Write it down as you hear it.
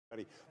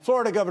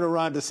Florida Governor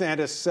Ron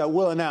DeSantis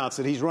will announce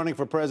that he's running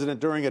for president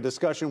during a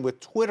discussion with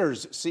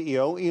Twitter's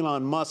CEO,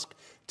 Elon Musk,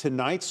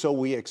 tonight, so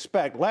we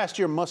expect. Last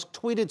year, Musk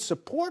tweeted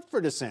support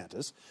for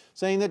DeSantis,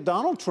 saying that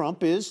Donald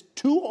Trump is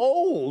too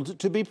old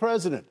to be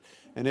president.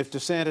 And if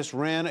DeSantis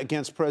ran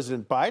against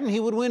President Biden,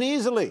 he would win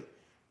easily.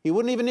 He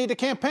wouldn't even need to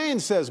campaign,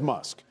 says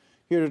Musk.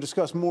 Here to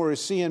discuss more is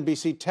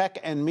CNBC tech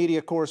and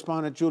media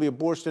correspondent Julia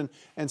Boorstin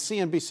and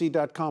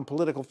CNBC.com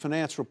political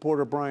finance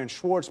reporter Brian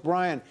Schwartz.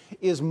 Brian,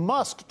 is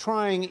Musk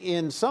trying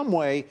in some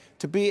way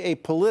to be a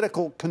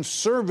political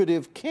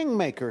conservative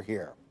kingmaker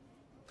here?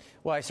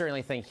 Well, I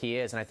certainly think he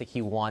is, and I think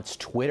he wants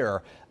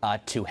Twitter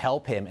to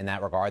help him in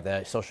that regard,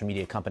 the social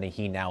media company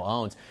he now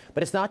owns.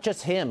 But it's not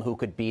just him who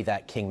could be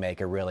that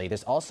kingmaker, really.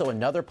 There's also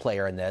another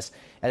player in this,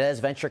 and that is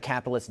venture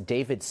capitalist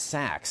David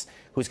Sachs,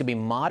 who's going to be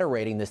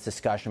moderating this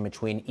discussion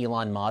between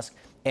Elon Musk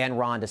and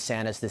Ron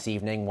DeSantis this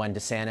evening when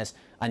DeSantis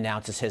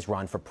announces his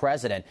run for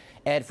president.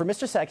 And for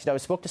Mr. Sachs, I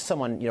spoke to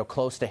someone,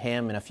 close to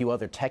him and a few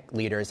other tech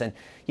leaders, and,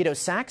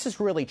 Sachs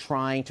is really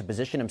trying to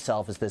position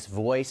himself as this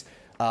voice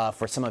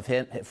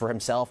for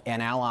himself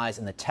and allies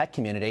in the tech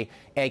community.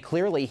 And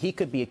clearly, he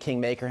could be a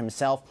kingmaker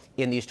himself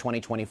in these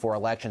 2024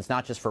 elections,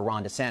 not just for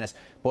Ron DeSantis,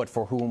 but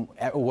for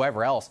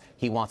whoever else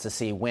he wants to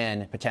see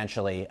win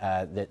potentially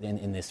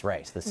in this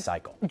race, this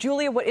cycle.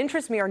 Julia, what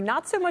interests me are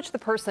not so much the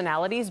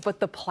personalities, but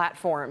the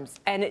platforms.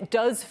 And it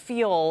does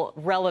feel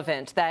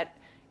relevant that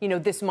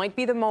this might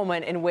be the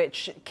moment in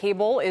which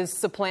cable is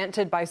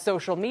supplanted by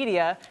social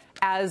media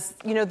as,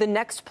 the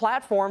next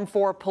platform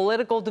for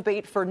political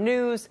debate, for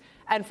news,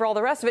 and for all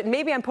the rest of it.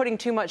 Maybe I'm putting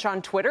too much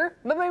on Twitter,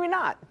 but maybe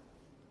not.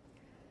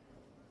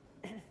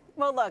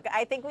 Well, look,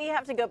 I think we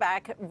have to go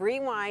back,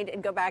 rewind,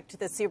 and go back to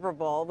the Super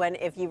Bowl when,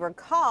 if you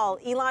recall,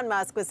 Elon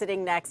Musk was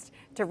sitting next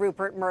to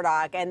Rupert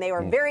Murdoch, and they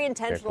were very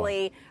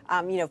intentionally,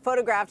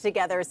 photographed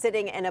together,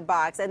 sitting in a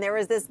box. And there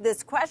was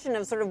this question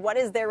of sort of what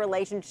is their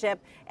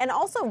relationship, and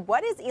also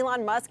what is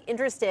Elon Musk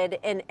interested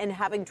in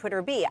having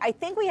Twitter be? I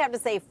think we have to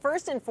say,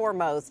 first and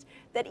foremost,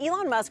 that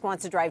Elon Musk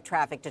wants to drive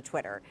traffic to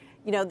Twitter.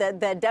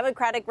 The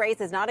Democratic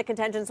race is not a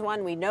contentious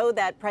one. We know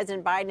that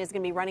President Biden is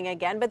going to be running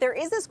again. But there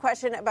is this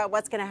question about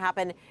what's going to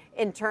happen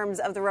in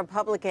terms of the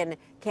Republican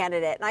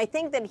candidate. And I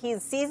think that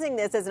he's seizing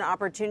this as an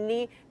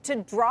opportunity to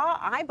draw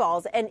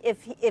eyeballs. And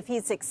if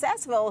he's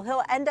successful,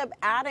 he'll end up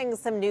adding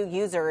some new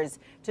users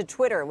to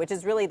Twitter, which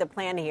is really the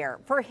plan here.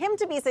 For him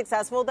to be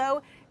successful,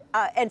 though,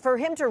 and for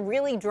him to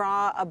really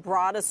draw a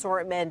broad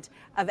assortment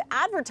of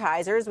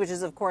advertisers, which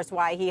is, of course,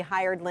 why he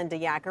hired Linda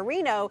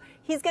Yaccarino,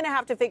 he's going to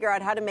have to figure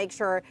out how to make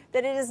sure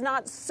that it is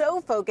not so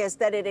focused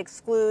that it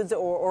excludes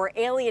or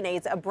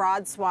alienates a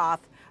broad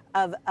swath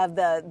of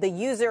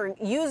the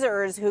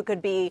users who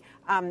could be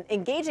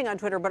engaging on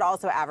Twitter, but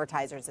also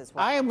advertisers as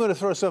well. I am going to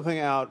throw something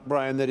out,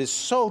 Brian, that is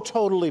so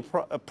totally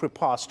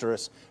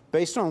preposterous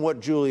based on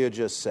what Julia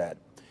just said.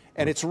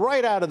 And it's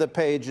right out of the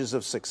pages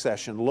of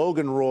Succession,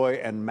 Logan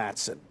Roy and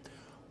Mattson.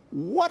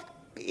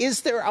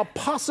 Is there a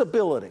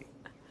possibility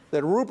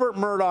that Rupert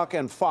Murdoch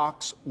and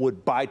Fox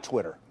would buy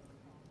Twitter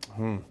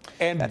and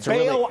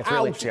bail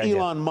out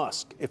Elon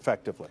Musk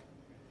effectively?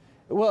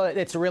 Well,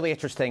 it's a really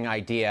interesting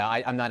idea.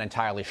 I'm not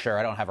entirely sure.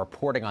 I don't have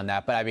reporting on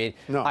that. But I mean,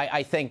 no.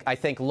 I think,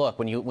 look,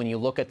 when you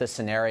look at the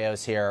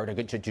scenarios here,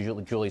 to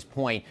Julie's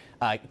point,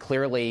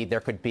 clearly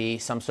there could be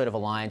some sort of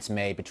alliance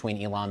made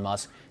between Elon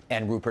Musk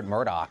and Rupert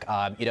Murdoch.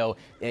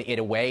 In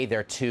a way,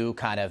 they're two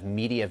kind of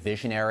media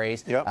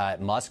visionaries.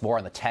 Yep. Musk more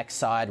on the tech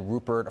side,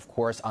 Rupert, of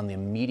course, on the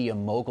media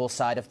mogul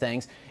side of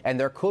things. And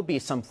there could be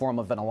some form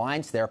of an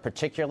alliance there,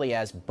 particularly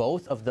as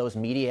both of those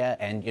media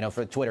and,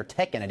 for the Twitter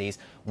tech entities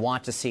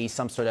want to see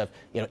some sort of,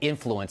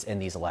 influence in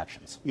these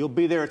elections. You'll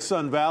be there at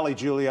Sun Valley,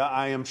 Julia,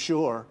 I am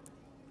sure.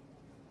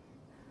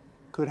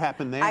 Could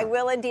happen there. I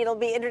will indeed. It'll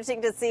be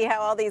interesting to see how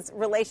all these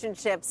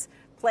relationships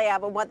play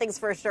out. But one thing's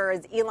for sure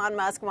is Elon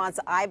Musk wants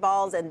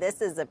eyeballs, and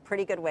this is a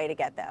pretty good way to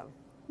get them.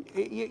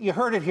 You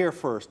heard it here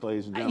first,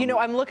 ladies and gentlemen.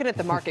 I'm looking at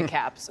the market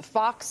caps.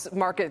 Fox's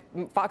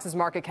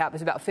market cap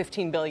is about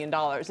 $15 billion,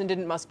 and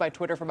didn't Musk buy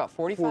Twitter for about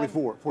 45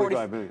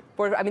 million.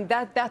 I mean,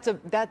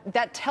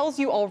 that tells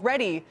you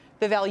already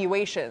the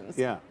valuations.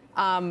 Yeah.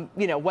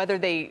 Whether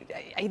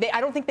I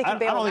don't think they can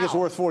bail him out. I don't think it's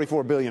worth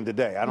 $44 billion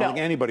today. I don't think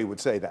anybody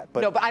would say that.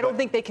 But I don't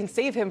think they can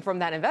save him from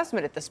that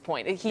investment at this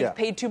point. He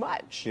paid too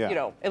much,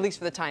 at least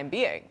for the time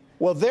being.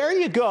 Well, there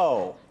you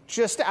go.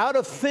 Just out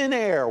of thin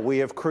air, we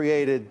have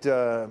created,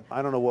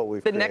 I don't know what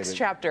we've created. The next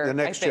chapter,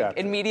 I think,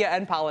 in media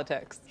and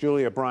politics.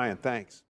 Julia, Brian, thanks.